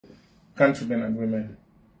countrymen and women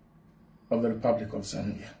of the Republic of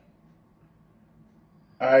Zambia.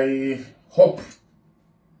 I hope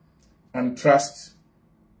and trust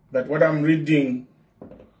that what I'm reading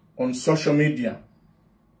on social media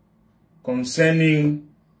concerning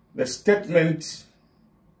the statement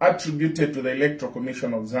attributed to the Electoral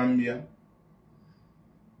Commission of Zambia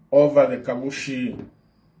over the KABUSHI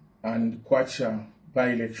and KWACHA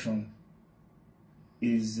by-election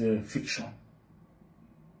is fiction.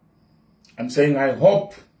 I'm saying I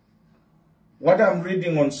hope what I'm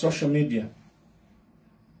reading on social media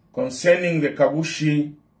concerning the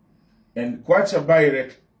KABUSHI and KWACHA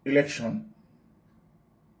by-election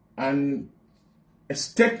and a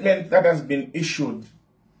statement that has been issued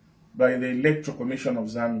by the Electoral Commission of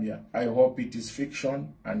Zambia, I hope it is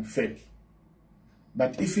fiction and fake.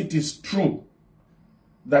 But if it is true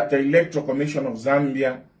that the Electoral Commission of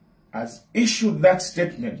Zambia has issued that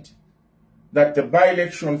statement that the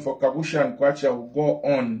by-election for KABUSHI and KWACHA will go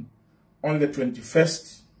on the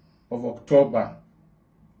 21st of October,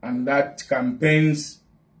 and that campaigns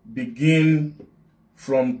begin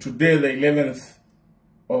from today, the 11th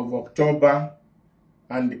of October,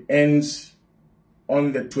 and ends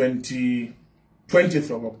on the 20th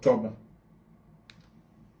of October.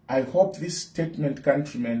 I hope this statement,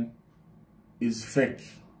 countrymen, is fake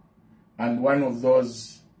and one of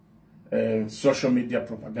those social media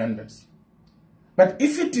propagandas. But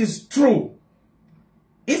if it is true,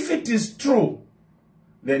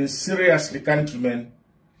 then seriously, countrymen,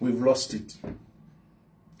 we've lost it.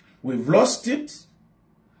 We've lost it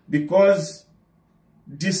because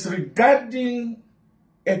disregarding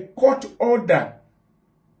a court order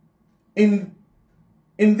in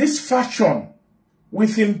this fashion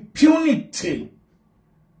with impunity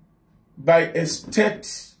by a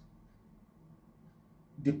state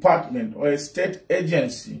department or a state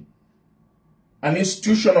agency, an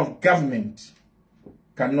institution of government,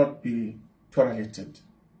 cannot be tolerated.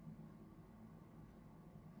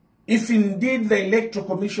 If indeed the Electoral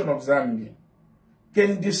Commission of Zambia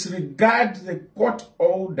can disregard the court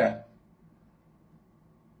order,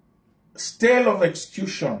 stay of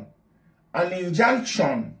execution, an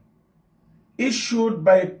injunction issued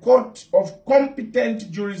by a court of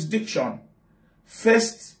competent jurisdiction,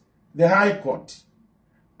 first the High Court,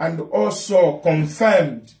 and also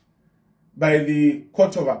confirmed by the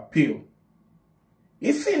Court of Appeal.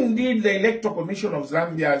 If indeed the Electoral Commission of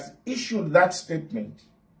Zambia has issued that statement,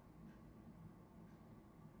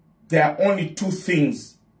 there are only two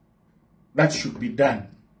things that should be done.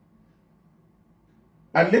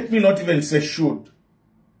 And let me not even say should,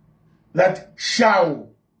 that shall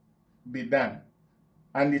be done.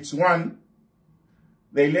 And it's one,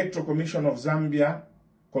 the Electoral Commission of Zambia,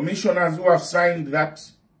 commissioners who have signed that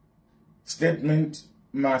statement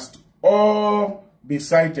must all be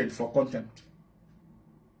cited for contempt.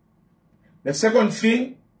 The second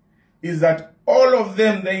thing is that all of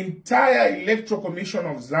them, the entire Electoral Commission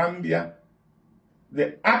of Zambia,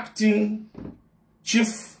 the acting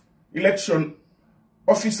chief election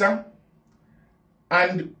officer,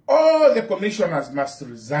 and all the commissioners must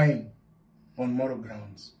resign on moral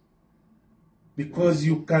grounds. Because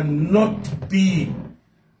you cannot be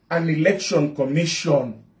an election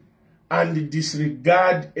commission and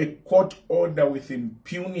disregard a court order with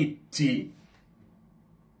impunity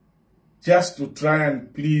just to try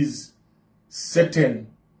and please certain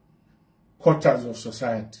quarters of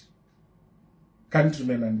society,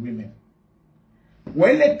 countrymen and women.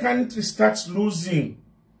 When a country starts losing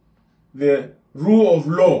the rule of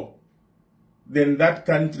law, then that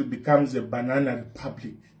country becomes a banana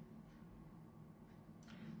republic.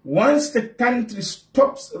 Once the country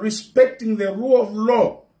stops respecting the rule of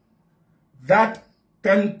law, that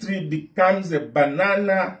country becomes a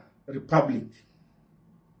banana republic.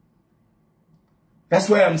 That's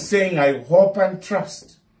why I'm saying I hope and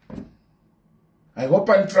trust. I hope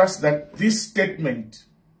and trust that this statement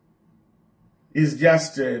is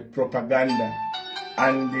just a propaganda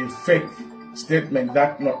and a fake statement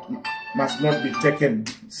that must not be taken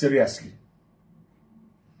seriously.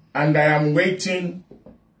 And I am waiting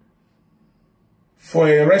for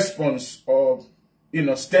a response or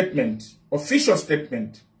statement, official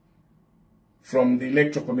statement from the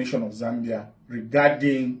Electoral Commission of Zambia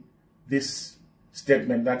regarding this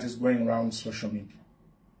statement that is going around social media.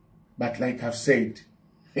 But like I've said,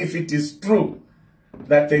 if it is true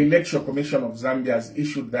that the Electoral Commission of Zambia has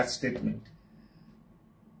issued that statement,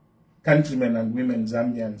 countrymen and women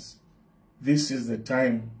Zambians, this is the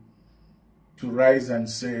time to rise and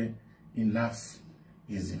say enough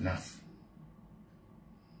is enough.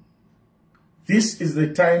 This is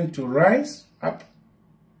the time to rise up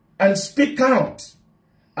and speak out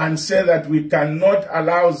and say that we cannot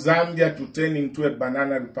allow Zambia to turn into a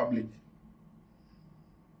banana republic.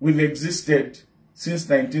 We've existed since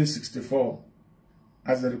 1964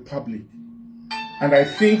 as a republic. And I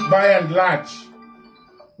think by and large,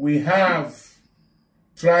 we have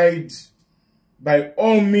tried by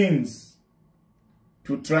all means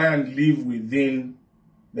to try and live within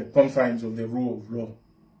the confines of the rule of law.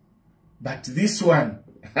 But this one,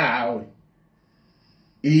 there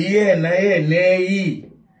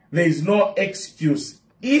is no excuse.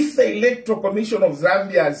 If the Electoral Commission of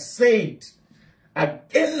Zambia has said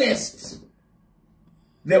against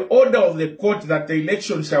the order of the court that the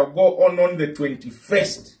election shall go on the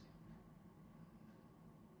 21st,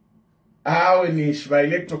 the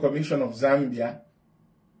Electoral Commission of Zambia,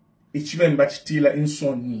 ichimemba chitila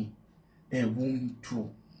insoni ebuntu.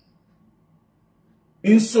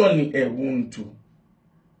 Insoni ebuntu.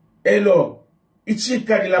 Elo,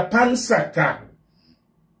 ichikalila pansaka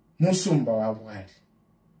musumba wa bwali.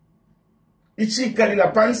 Ichikalila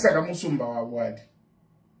pansaka musumba wa bwali.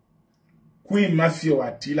 Kui mafio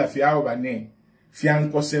watila fiao bane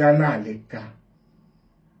fiankosela na leka.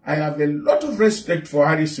 I have a lot of respect for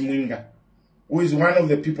Harris Mwinga, who is one of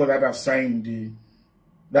the people that have signed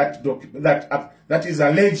that is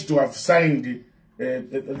alleged to have signed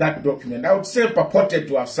that document. I would say purported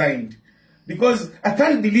to have signed, because I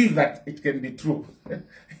can't believe that it can be true.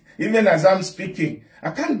 Even as I'm speaking,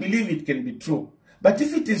 I can't believe it can be true. But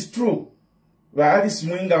if it is true, Harris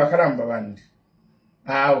Mwinga wakaramba bandi.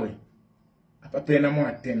 Awe. Apapena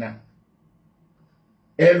mwatena.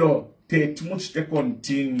 Elo, te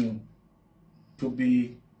continue to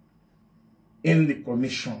be in the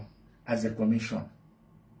commission as a commission,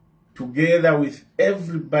 together with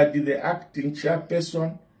everybody, the acting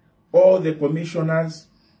chairperson, all the commissioners,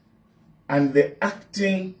 and the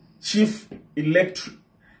acting chief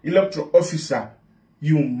electoral officer.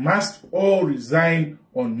 You must all resign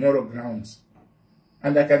on moral grounds.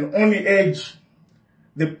 And I can only urge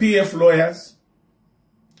the PF lawyers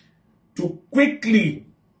to quickly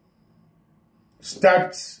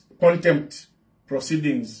start contempt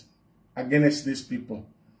proceedings against these people.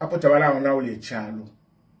 Apotawala onaule chalo.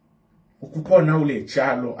 Ukupo naule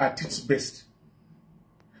chalo at its best.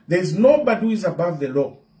 There is nobody who is above the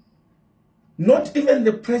law. Not even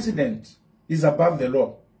the president is above the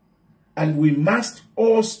law. And we must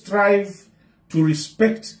all strive to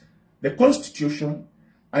respect the Constitution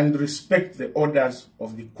and respect the orders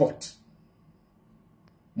of the court.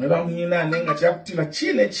 Mweba mnina nenga chakutila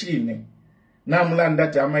chine namulanda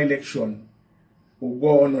tama election will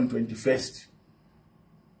go on 21st.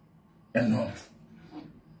 And no.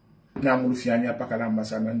 Namulufianya pakalamba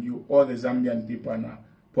sana, and you, all the Zambian people, an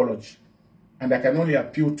apology. And I can only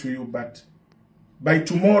appeal to you, but by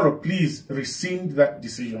tomorrow, please rescind that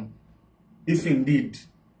decision, if indeed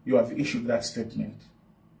you have issued that statement.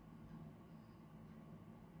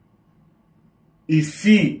 If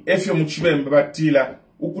you mchibemba batila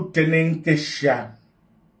ukutenenkesha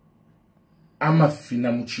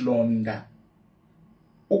amafina mchilonda.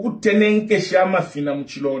 Ukutenenkesha amafina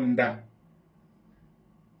mchilonda.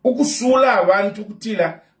 Ukusula abantu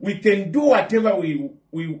kutila, we can do whatever we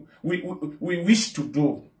wish to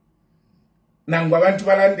do. Nangwa abantu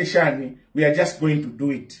balandeshani, we are just going to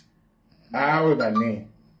do it. Awe bane.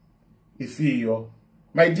 Ifiyo.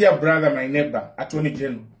 My dear brother, my neighbor, Attorney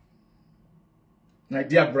General. My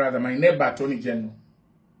dear brother, my neighbor, Attorney General.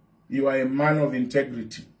 You are a man of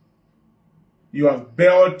integrity. You have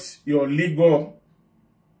built your legal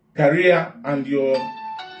career and your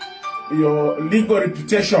legal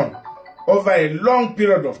reputation over a long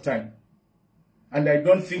period of time. And I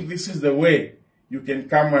don't think this is the way you can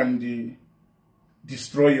come and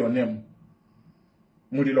destroy your name.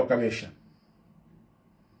 Murilo Kabesha.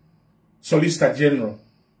 Solicitor General.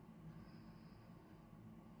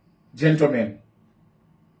 Gentlemen,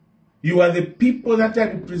 you are the people that are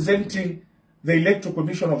representing the Electoral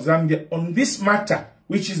Commission of Zambia on this matter,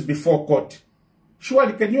 which is before court.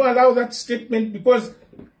 Surely, can you allow that statement? Because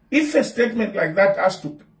if a statement like that has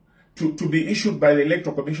to be issued by the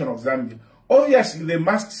Electoral Commission of Zambia, obviously they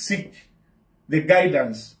must seek the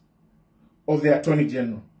guidance of the Attorney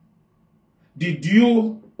General. Did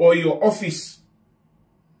you or your office,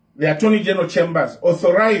 the Attorney General chambers,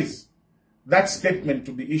 authorize that statement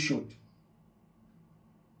to be issued?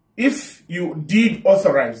 If you did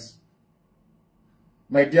authorize,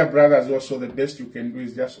 my dear brothers, also the best you can do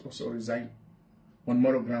is just also resign on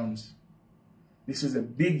moral grounds. This is a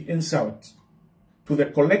big insult to the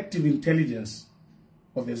collective intelligence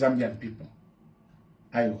of the Zambian people.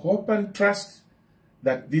 I hope and trust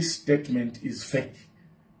that this statement is fake.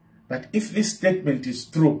 But if this statement is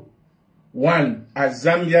true, One, as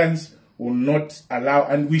Zambians will not allow,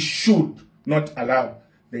 and we should not allow,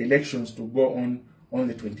 the elections to go on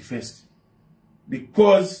the 21st.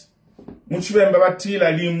 Because Muchibemba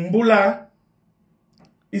batila limbula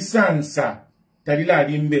isansa talila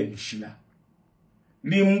limbe mishila.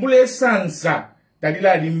 Limbule sansa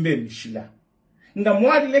talila limbe mishila. Nga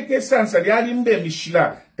mwadi leke sansa limbe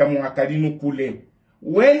mishila kamuakalinu kule.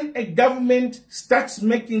 When a government starts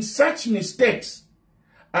making such mistakes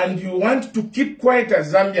and you want to keep quiet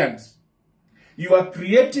as Zambians, you are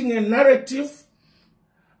creating a narrative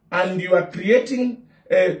and you are creating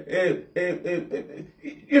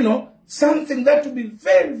something that will be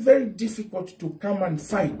very, very difficult to come and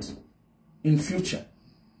fight in future.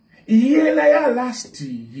 Iyena ya last.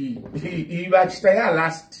 Ibachita ya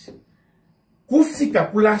last. Kufika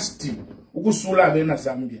kulasti. Ukusula bena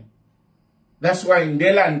Zambia. That's why in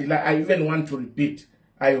Dela and Dila, I even want to repeat,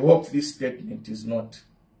 I hope this statement is not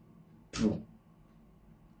true.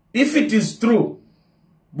 If it is true,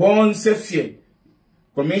 Bon Sefie,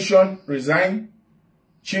 Commission resign,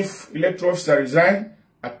 Chief Electoral Officer resign,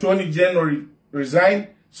 Attorney General resign,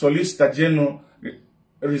 Solicitor General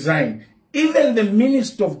resign. Even the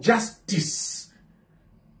Minister of Justice,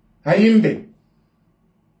 Hayimbe.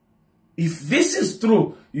 If this is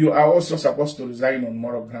true, you are also supposed to resign on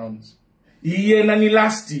moral grounds. I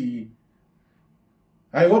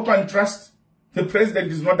hope and trust the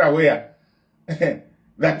president is not aware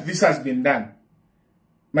that this has been done.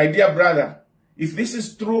 My dear brother, if this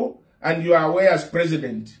is true and you are aware as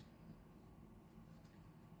president,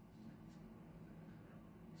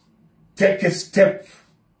 take a step.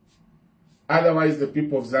 Otherwise, the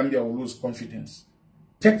people of Zambia will lose confidence.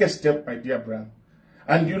 Take a step, my dear brother.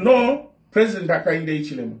 And you know, President Hakainde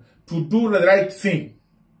Hichilema, to do the right thing,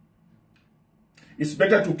 it's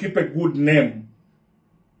better to keep a good name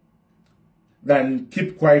than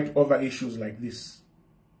keep quiet over issues like this.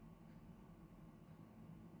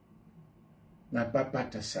 Na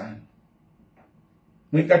papata sana.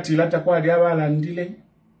 Mwikatilata kwa diawa landile.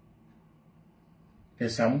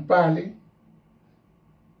 Esampale.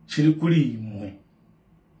 Chirikuli imwe.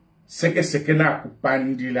 Seke na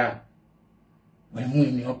kupandila.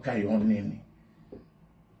 Wemwe nyoka yonene.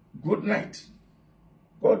 Good night.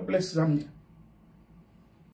 God bless Zambia.